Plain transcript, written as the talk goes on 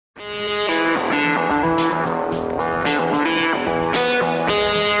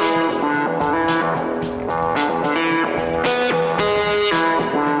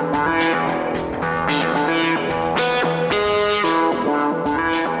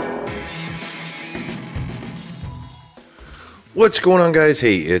What's going on, guys?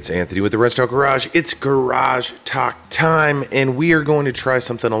 Hey, it's Anthony with the Rent Talk Garage. It's Garage Talk time, and we are going to try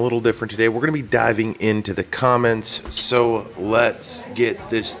something a little different today. We're going to be diving into the comments, so let's get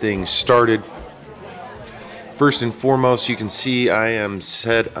this thing started. First and foremost, you can see I am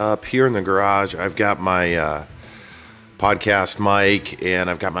set up here in the garage. I've got my podcast mic, and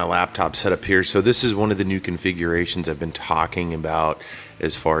I've got my laptop set up here. So this is one of the new configurations I've been talking about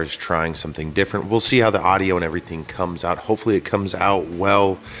as far as trying something different. We'll see how the audio and everything comes out. Hopefully it comes out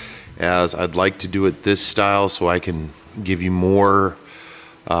well, as I'd like to do it this style so I can give you more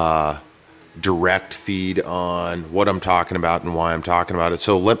direct feed on what I'm talking about and why I'm talking about it.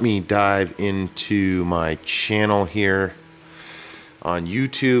 So let me dive into my channel here on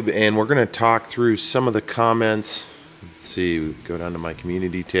YouTube, and we're going to talk through some of the comments. Let's see, go down to my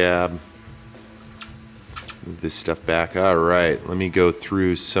community tab. Move this stuff back. All right, let me go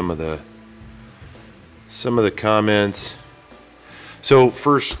through some of the comments. So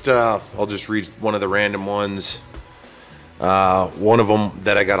first, I'll just read one of the random ones. One of them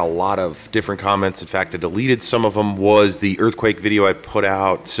that I got a lot of different comments. In fact, I deleted some of them, was the earthquake video I put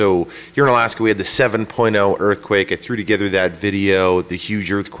out. So here in Alaska, we had the 7.0 earthquake. I threw together that video, the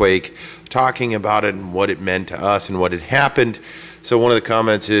huge earthquake, talking about it and what it meant to us and what had happened. So one of the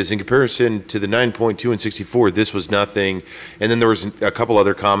comments is, in comparison to the 9.2 and 64, this was nothing. And then there was a couple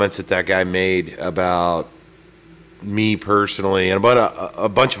other comments that guy made about me personally and about a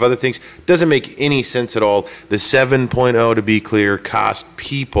bunch of other things. Doesn't make any sense at all. The 7.0, to be clear, cost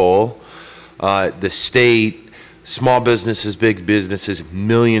people, the state, small businesses, big businesses,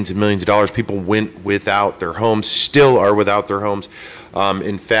 millions and millions of dollars. People went without their homes, still are without their homes.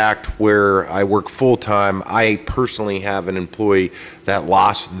 In fact, where I work full-time, I personally have an employee that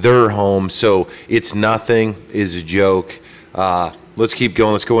lost their home. So it's nothing is a joke. Let's keep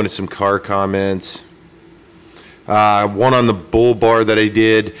going. Let's go into some car comments. One on the bull bar that I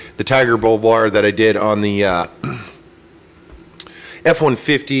did, the Tiger bull bar that I did on the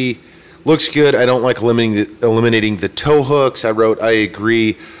F-150. Looks good. I don't like eliminating the tow hooks. I wrote, I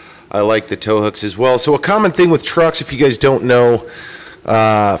agree. I like the tow hooks as well. So a common thing with trucks, if you guys don't know,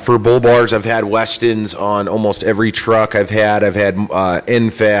 for bull bars, I've had Westons on almost every truck I've had. I've had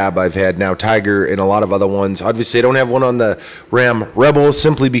NFAB, I've had now Tiger, and a lot of other ones. Obviously, I don't have one on the Ram Rebel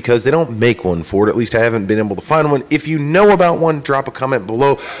simply because they don't make one for it. At least I haven't been able to find one. If you know about one, drop a comment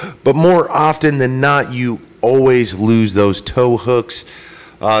below. But more often than not, you always lose those tow hooks.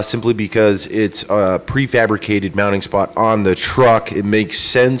 Simply because it's a prefabricated mounting spot on the truck. It makes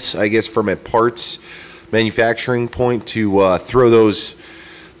sense, I guess, from a parts manufacturing point to throw those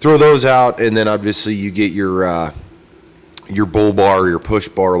out, and then obviously you get your bull bar, your push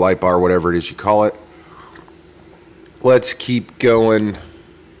bar, light bar, whatever it is you call it. Let's keep going.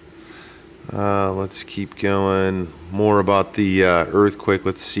 More about the earthquake.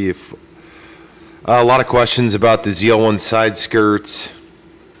 Let's see if a lot of questions about the ZL1 side skirts.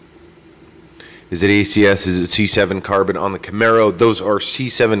 Is it ACS? Is it C7 carbon on the Camaro? Those are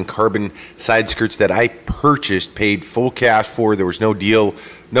C7 carbon side skirts that I purchased, paid full cash for. There was no deal,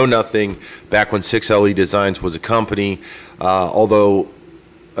 no nothing, back when 6LE Designs was a company. Although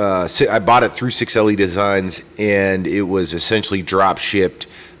I bought it through 6LE Designs, and it was essentially drop shipped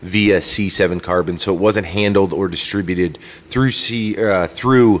via C7 carbon, so it wasn't handled or distributed through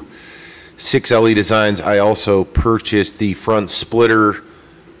 6LE Designs. I also purchased the front splitter.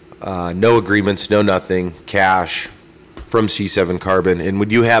 No agreements, no nothing, cash from C7 Carbon. And we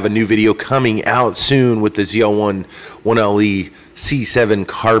do have a new video coming out soon with the ZL1 1LE C7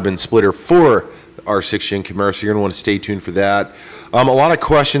 Carbon splitter for our 6-gen Camaro, so you're going to want to stay tuned for that. A lot of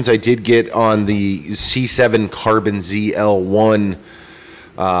questions I did get on the C7 Carbon ZL1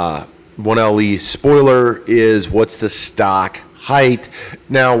 1LE spoiler is, what's the stock height?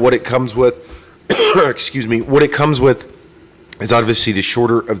 Now, what it comes with, excuse me, what it comes with is obviously the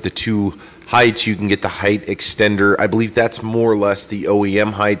shorter of the two heights. You can get the height extender. I believe that's more or less the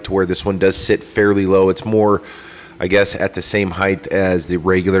OEM height, to where this one does sit fairly low. It's more, I guess, at the same height as the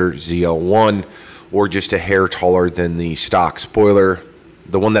regular ZL1, or just a hair taller than the stock spoiler,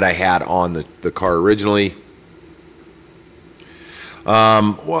 the one that I had on the car originally.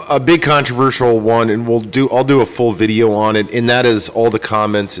 A big controversial one, and I'll do a full video on it, and that is all the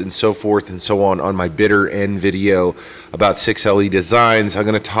comments and so forth and so on my bitter end video about 6LE Designs. I'm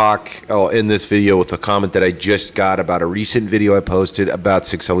going to talk in this video with a comment that I just got about a recent video I posted about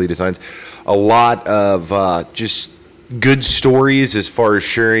 6LE Designs. A lot of just good stories as far as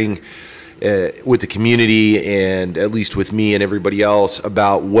sharing with the community, and at least with me and everybody else,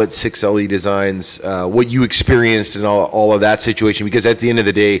 about what 6LE Designs, what you experienced and all of that situation. Because at the end of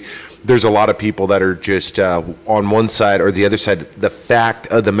the day, there's a lot of people that are just on one side or the other side. The fact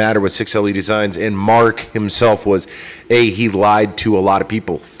of the matter with 6LE Designs, and Mark himself, was he lied to a lot of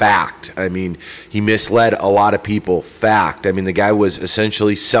people. Fact. I mean, he misled a lot of people. Fact. I mean, the guy was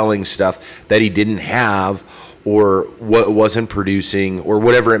essentially selling stuff that he didn't have, or what wasn't producing, or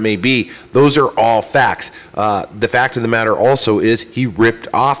whatever it may be. Those are all facts. The fact of the matter also is he ripped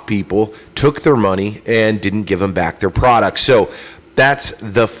off people, took their money, and didn't give them back their products. So that's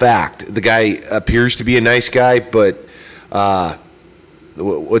the fact. The guy appears to be a nice guy, but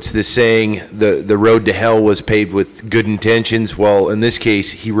what's the saying? The road to hell was paved with good intentions. Well, in this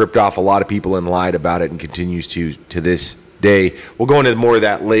case, he ripped off a lot of people and lied about it, and continues to this day. We'll go into more of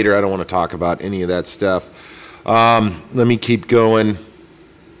that later. I don't want to talk about any of that stuff. Let me keep going.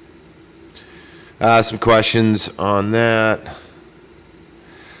 Some questions on that.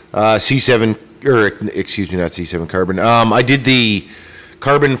 C7, or excuse me, not C7 Carbon. I did the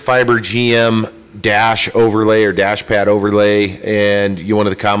carbon fiber GM dash overlay, or dash pad overlay, and one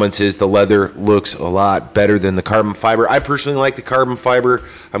of the comments is the leather looks a lot better than the carbon fiber. I personally like the carbon fiber.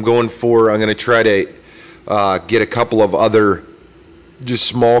 I'm going to try to get a couple of other just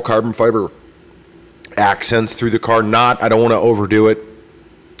small carbon fiber accents through the car. I don't want to overdo it.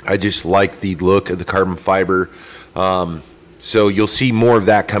 I just like the look of the carbon fiber. So you'll see more of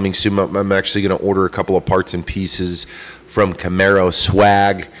that coming soon. I'm actually going to order a couple of parts and pieces from Camaro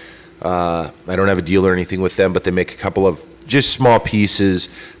Swag. I don't have a deal or anything with them, but they make a couple of just small pieces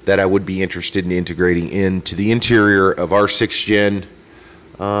that I would be interested in integrating into the interior of our 6th gen.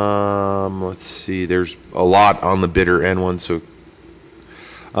 Let's see, there's a lot on the bitter end one. So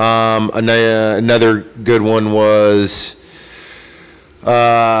another good one was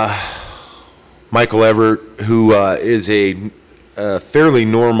Michael Everett, who is a fairly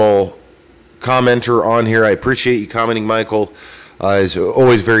normal commenter on here. I appreciate you commenting, Michael. Is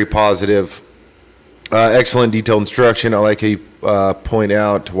always very positive. Excellent detailed instruction. I like how you point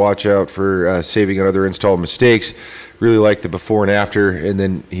out to watch out for saving on other install mistakes. Really like the before and after, and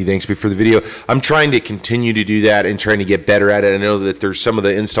then he thanks me for the video. I'm trying to continue to do that and trying to get better at it. I know that there's some of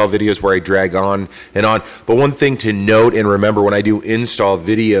the install videos where I drag on and on, but one thing to note and remember when I do install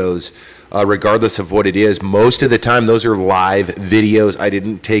videos, regardless of what it is, most of the time those are live videos. I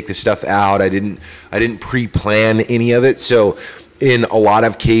didn't take the stuff out. I didn't pre-plan any of it. So in a lot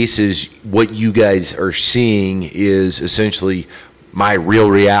of cases, what you guys are seeing is essentially my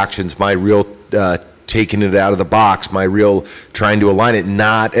real reactions, my real taking it out of the box, my real trying to align it.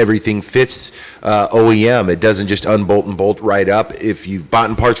 Not everything fits OEM. It doesn't just unbolt and bolt right up. If you've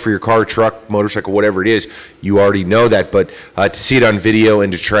bought parts for your car, truck, motorcycle, whatever it is, you already know that. But to see it on video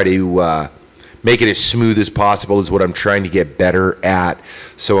and to try to make it as smooth as possible is what I'm trying to get better at.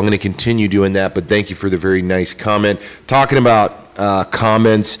 So I'm going to continue doing that. But thank you for the very nice comment. Talking about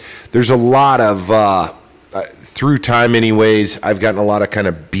comments, there's a lot of through time anyways, I've gotten a lot of kind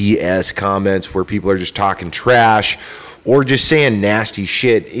of BS comments where people are just talking trash or just saying nasty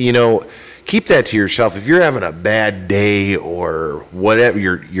shit. Keep that to yourself. If you're having a bad day or whatever,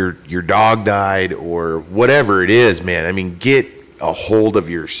 your dog died or whatever it is, man, I mean, get a hold of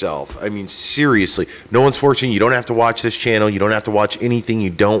yourself. I mean, seriously, no one's forcing you. You don't have to watch this channel. You don't have to watch anything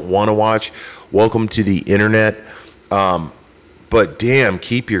you don't want to watch. Welcome to the internet. But damn,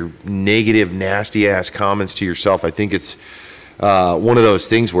 keep your negative, nasty-ass comments to yourself. I think it's one of those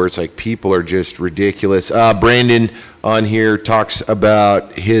things where it's like people are just ridiculous. Brandon on here talks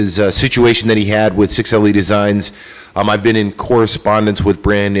about his situation that he had with 6LE Designs. I've been in correspondence with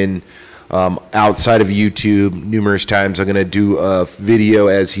Brandon outside of YouTube numerous times. I'm going to do a video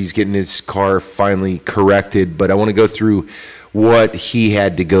as he's getting his car finally corrected. But I want to go through what he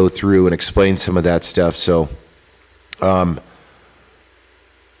had to go through and explain some of that stuff. So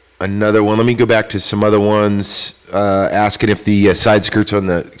another one. Let me go back to some other ones. Asking if the side skirts on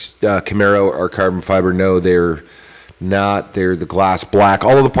the Camaro are carbon fiber. No, they're not. They're the gloss black.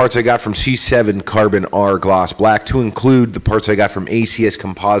 All of the parts I got from C7 Carbon are gloss black, to include the parts I got from ACS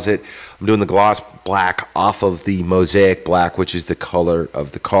Composite. I'm doing the gloss black off of the Mosaic black, which is the color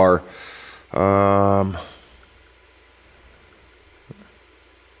of the car.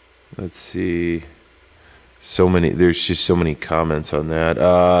 Let's see. There's just so many comments on that.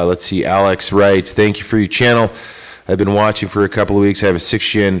 Let's see. Alex writes, thank you for your channel. I've been watching for a couple of weeks. I have a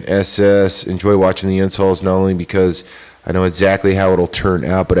 6th gen SS. Enjoy watching the installs, not only because I know exactly how it'll turn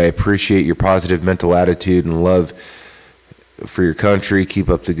out, but I appreciate your positive mental attitude and love for your country. Keep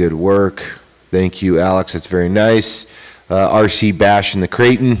up the good work. Thank you, Alex. That's very nice. RC Bash in the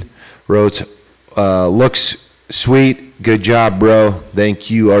Creighton wrote, looks sweet. Good job, bro.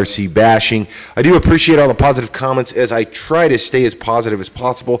 Thank you, RC Bashing. I do appreciate all the positive comments as I try to stay as positive as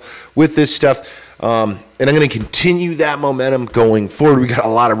possible with this stuff. And I'm going to continue that momentum going forward. We got a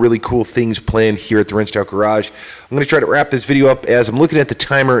lot of really cool things planned here at the Wrenched Out Garage. I'm going to try to wrap this video up as I'm looking at the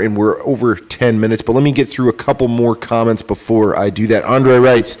timer and we're over 10 minutes, but let me get through a couple more comments before I do that. Andre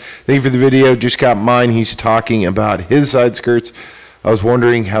writes, thank you for the video. Just got mine. He's talking about his side skirts. I was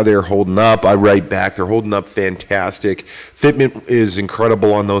wondering how they're holding up. I write back, they're holding up fantastic. Fitment is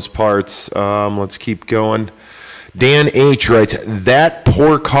incredible on those parts. Let's keep going. Dan H writes, that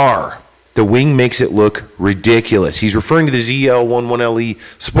poor car. The wing makes it look ridiculous. He's referring to the ZL11LE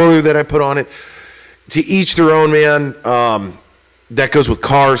spoiler that I put on it. To each their own, man. That goes with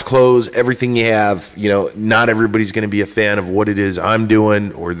cars, clothes, everything you have. You know, not everybody's going to be a fan of what it is I'm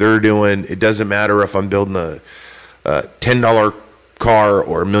doing or they're doing. It doesn't matter if I'm building a $10 car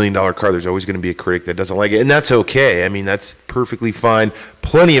or $1 million car. There's always going to be a critic that doesn't like it, and that's okay. I mean, that's perfectly fine.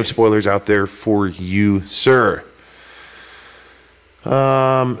 Plenty of spoilers out there for you, sir.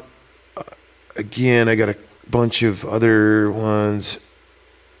 Again, I got a bunch of other ones.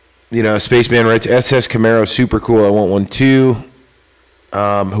 You know, Spaceman writes, SS Camaro, super cool. I want one too.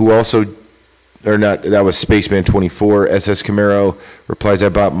 Who also, or not, that was Spaceman 24. SS Camaro replies, I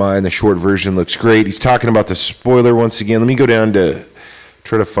bought mine. The short version looks great. He's talking about the spoiler once again. Let me go down to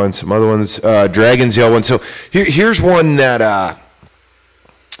try to find some other ones. Dragon's Yell one. So here's one that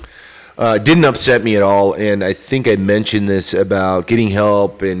didn't upset me at all, and I think I mentioned this about getting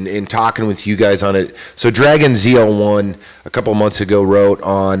help and talking with you guys on it. So Dragon ZL1 a couple months ago wrote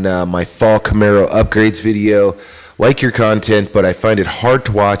on my fall Camaro upgrades video, like your content, but I find it hard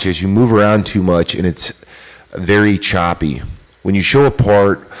to watch as you move around too much and it's very choppy. When you show a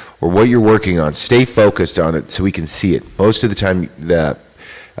part or what you're working on, stay focused on it so we can see it. Most of the time the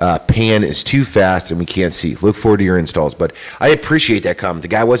pan is too fast and we can't see. Look forward to your installs. But I appreciate that comment. The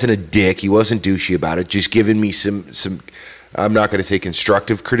guy wasn't a dick. He wasn't douchey about it. Just giving me some I'm not going to say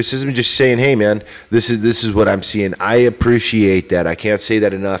constructive criticism, just saying, hey man, this is what I'm seeing. I appreciate that. I can't say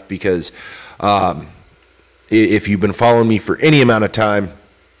that enough because if you've been following me for any amount of time,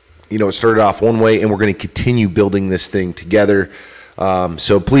 you know, it started off one way and we're going to continue building this thing together.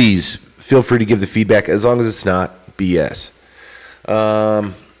 So please feel free to give the feedback as long as it's not BS.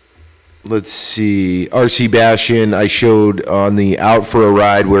 Let's see. RC Bastion, I showed on the Out for a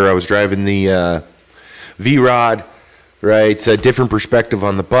Ride where I was driving the V-Rod, right? It's a different perspective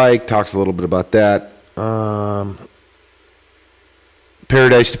on the bike. Talks a little bit about that.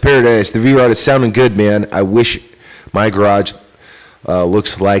 Paradise to Paradise. The V-Rod is sounding good, man. I wish my garage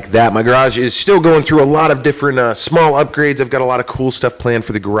looks like that. My garage is still going through a lot of different small upgrades. I've got a lot of cool stuff planned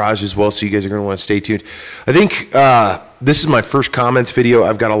for the garage as well, so you guys are going to want to stay tuned. I think this is my first comments video.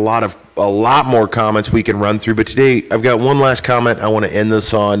 I've got a lot more comments we can run through, but today I've got one last comment I want to end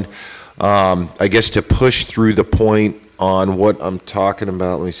this on. I guess to push through the point on what I'm talking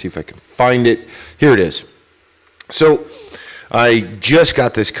about. Let me see if I can find it. Here it is. So I just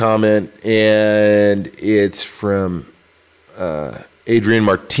got this comment, and it's from Adrian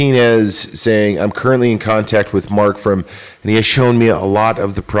Martinez saying, I'm currently in contact with Mark and he has shown me a lot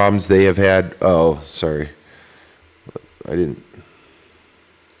of the problems they have had. Oh, sorry. I didn't.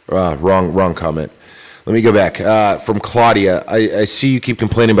 Wrong comment. Let me go back. From Claudia, I see you keep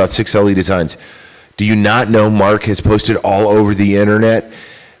complaining about 6LE designs. Do you not know Mark has posted all over the internet?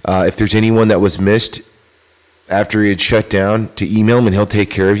 If there's anyone that was missed after he had shut down, to email him and he'll take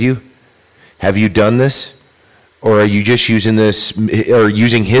care of you. Have you done this? Or are you just using this, or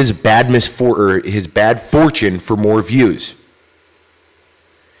using his bad fortune for more views?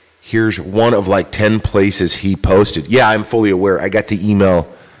 Here's one of like 10 places he posted. Yeah, I'm fully aware. I got the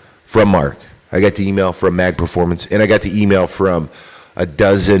email from Mark. I got the email from Mag Performance, and I got the email from a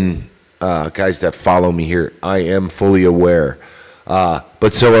dozen guys that follow me here. I am fully aware. But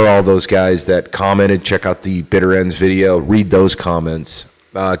so are all those guys that commented. Check out the Bitter Ends video. Read those comments.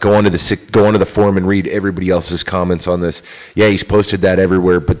 Go onto the forum and read everybody else's comments on this. Yeah, he's posted that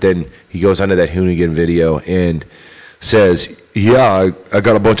everywhere, but then he goes onto that Hoonigan video and says, yeah, I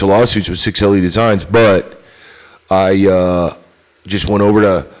got a bunch of lawsuits with 6LE Designs, but I just went over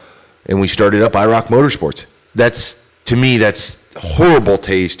to, and we started up iRock Motorsports. That's, to me, that's horrible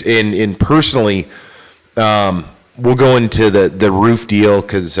taste. And personally, we'll go into the roof deal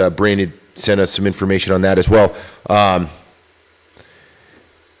because Brandon sent us some information on that as well.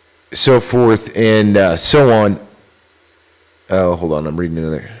 So forth and so on. Oh, hold on, I'm reading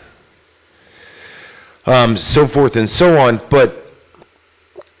another. So forth and so on. But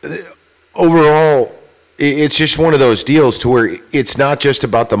overall, it's just one of those deals to where it's not just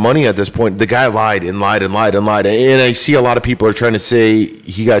about the money at this point. The guy lied and lied and lied and lied. And I see a lot of people are trying to say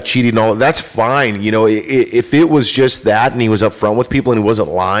he got cheated and all. That's fine. You know, if it was just that and he was upfront with people and he wasn't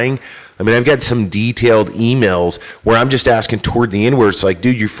lying. I mean, I've got some detailed emails where I'm just asking toward the end where it's like,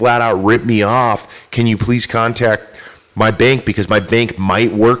 dude, you flat out ripped me off. Can you please contact my bank, because my bank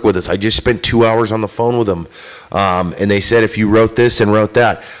might work with us. I just spent 2 hours on the phone with them. And they said, if you wrote this and wrote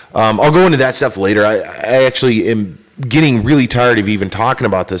that, I'll go into that stuff later. I actually am getting really tired of even talking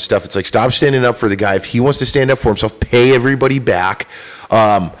about this stuff. It's like, stop standing up for the guy. If he wants to stand up for himself, pay everybody back,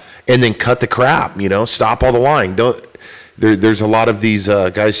 and then cut the crap, you know, stop all the lying. There's a lot of these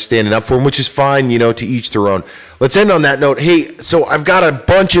guys standing up for him, which is fine, you know, to each their own. Let's end on that note. Hey, so I've got a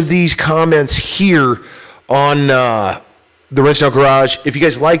bunch of these comments here on the Wrench Out Garage. If you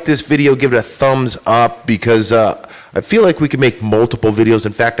guys like this video, give it a thumbs up, because I feel like we could make multiple videos.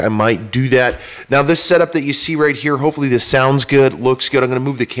 In fact, I might do that. Now, this setup that you see right here, hopefully this sounds good, looks good. I'm going to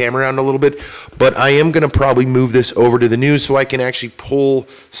move the camera around a little bit, but I am going to probably move this over to the news so I can actually pull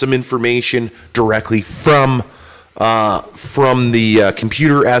some information directly from the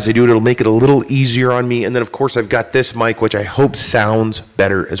computer as I do it. It'll make it a little easier on me. And then, of course, I've got this mic, which I hope sounds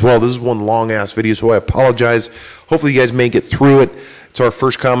better as well. This is one long-ass video, so I apologize. Hopefully, you guys make it through it. It's our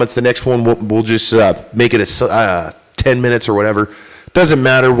first comments. The next one, we'll just make it a 10 minutes or whatever. Doesn't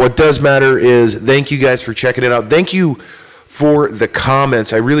matter. What does matter is thank you guys for checking it out. Thank you for the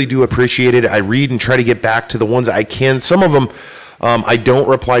comments. I really do appreciate it. I read and try to get back to the ones I can. Some of them I don't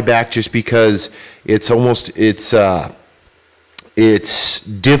reply back just because it's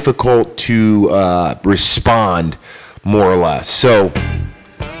difficult to respond, more or less. So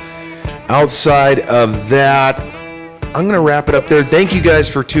outside of that, I'm going to wrap it up there. Thank you guys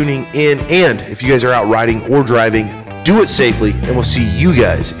for tuning in. And if you guys are out riding or driving, do it safely, and we'll see you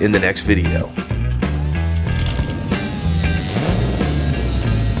guys in the next video.